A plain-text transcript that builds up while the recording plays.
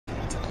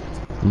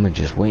I'm gonna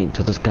just wait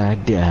until this guy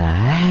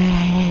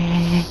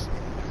dies.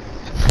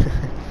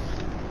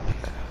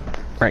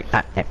 Right,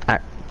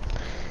 alright.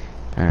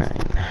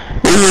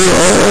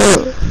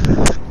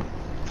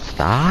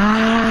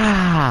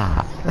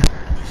 Stop!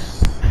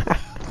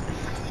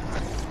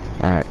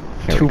 Alright,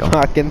 here we go.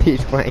 Tupac in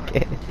these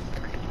blankets.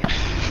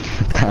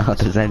 What the hell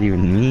does that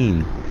even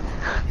mean?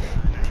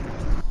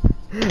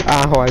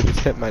 Ow, I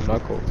just hit my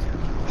knuckles.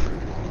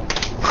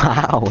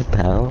 Wow, what the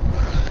hell?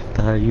 What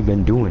the hell you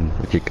been doing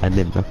with your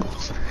goddamn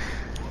knuckles?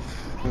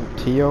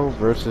 Tio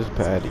versus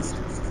Patty.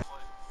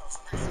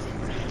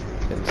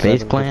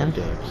 FaZe Clan?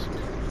 Games.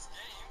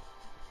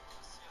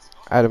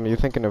 Adam, you're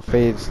thinking of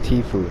FaZe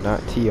Tfue,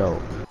 not T.O.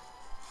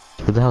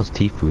 What the hell's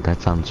Tfue?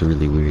 That sounds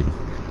really weird.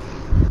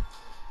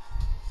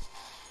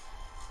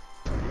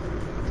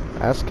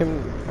 Ask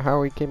him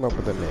how he came up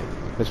with the name.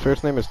 His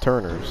first name is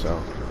Turner, so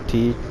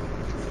T,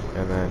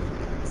 and then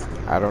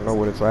I don't know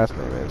what his last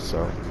name is,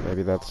 so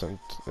maybe that's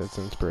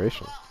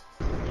inspiration.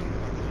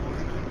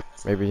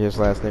 Maybe his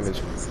last name is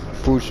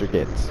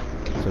Fushigitz,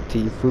 so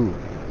Tfue.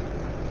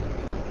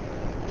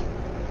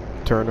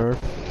 Turner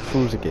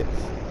Fushigitz.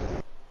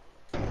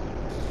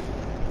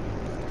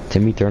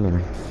 Timmy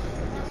Turner.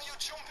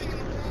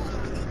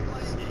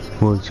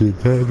 What's your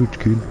average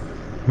kid?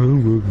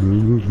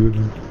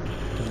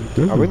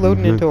 Are we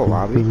loading into a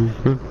lobby?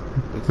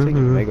 It's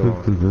taking mega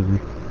long.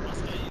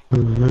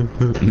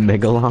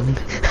 Megalong?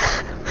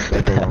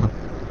 Megalong.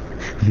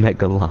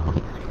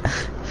 Megalong.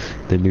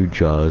 The new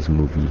Jaws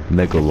movie.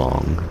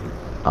 Megalong.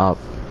 Oh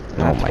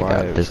That's my why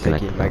god, it's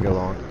disconnect. taking mega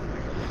long.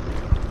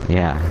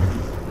 Yeah.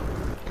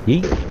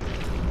 Yeet.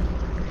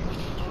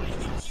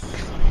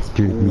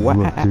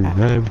 Wow.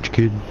 Average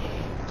kid.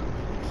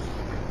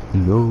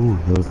 No,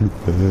 nothing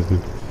bad.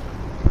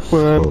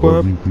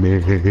 What?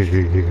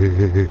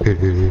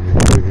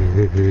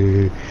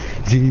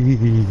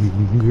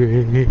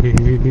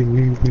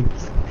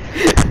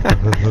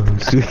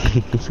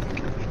 Sweet.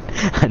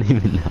 I don't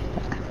even know.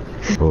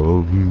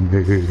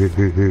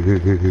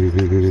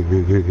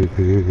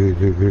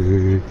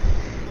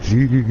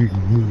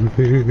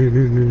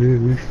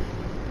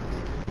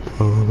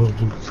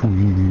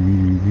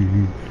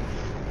 Sweet.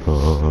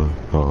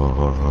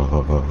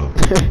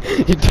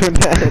 You turned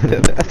that into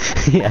that.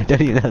 Yeah, I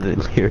don't even know the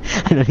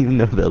lyrics. I don't even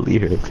know the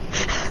lyrics.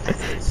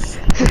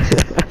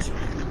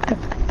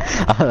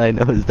 All I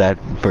know is that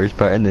first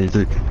part, and there's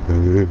like,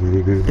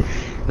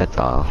 that's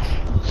all.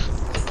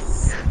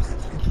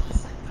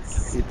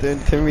 You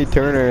turned Timmy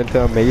Turner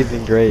into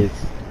Amazing Grace.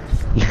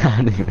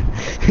 Not even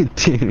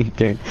Timmy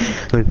Turner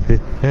was the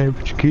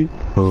average kid.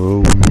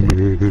 Oh,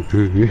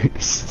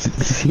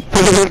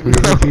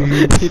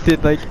 You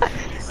did like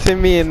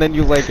Timmy, and then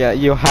you like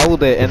you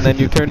howled it, and then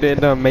you turned it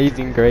into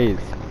Amazing Grace.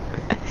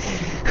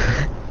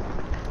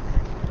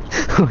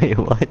 Wait,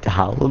 what?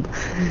 Howled? I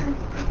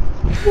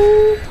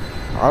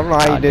don't know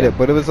how you did it,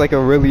 but it was like a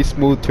really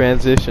smooth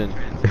transition.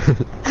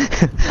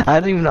 I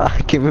don't even know.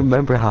 I can't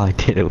remember how I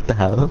did it. What the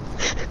hell?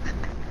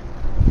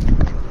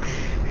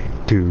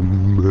 To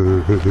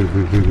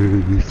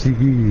mercy.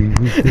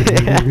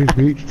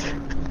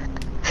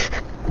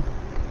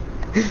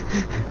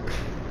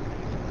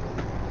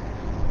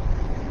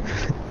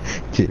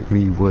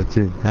 Jimmy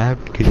wasn't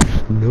happy,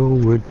 no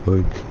one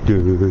was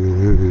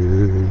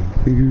done.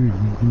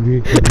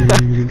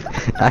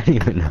 I don't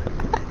even know.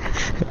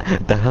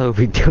 What the hell are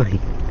we doing?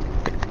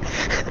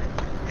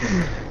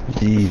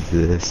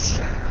 Jesus.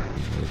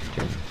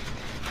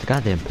 It's a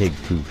goddamn pig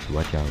too, so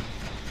watch out.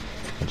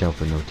 Watch out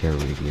for no terror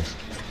radius.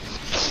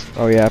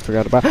 Oh yeah, I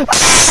forgot about As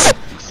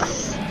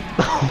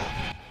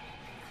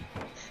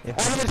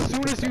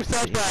soon as you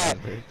said that!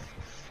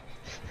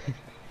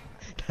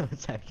 That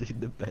was actually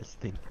the best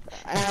thing.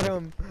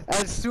 Adam,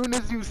 as soon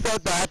as you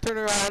said that, I turn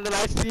around and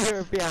I see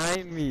her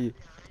behind me.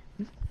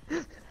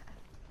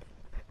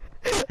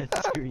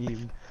 That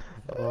scream.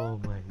 Oh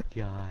my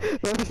god.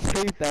 Let me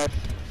save that.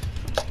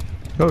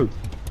 Oh.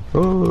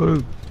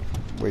 Oh.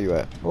 Where you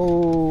at?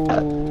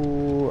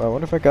 Oh, I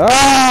wonder if I can.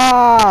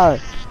 Ah!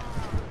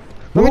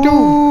 Let me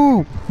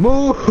do!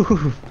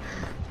 Move!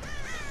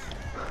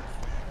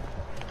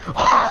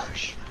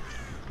 Hush!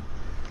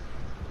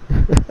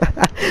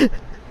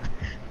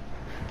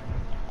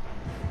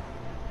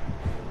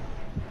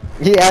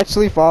 He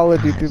actually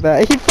followed you through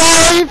that. He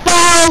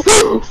fell!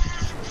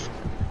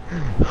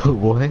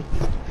 What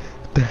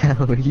the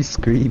hell are you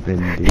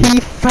screaming, dude? He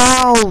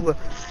fell!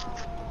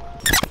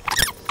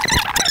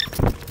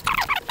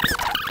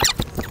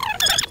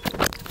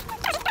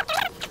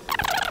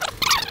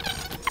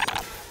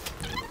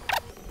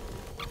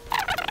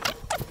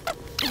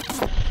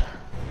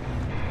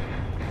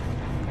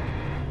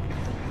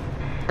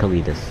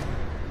 Kalidas.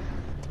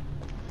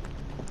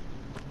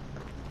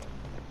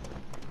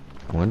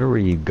 I wonder where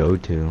you go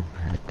to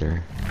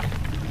after.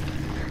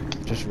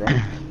 Just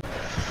run.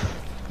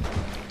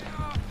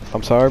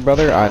 I'm sorry,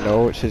 brother. I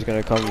know she's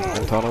gonna come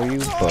and tunnel you,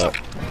 but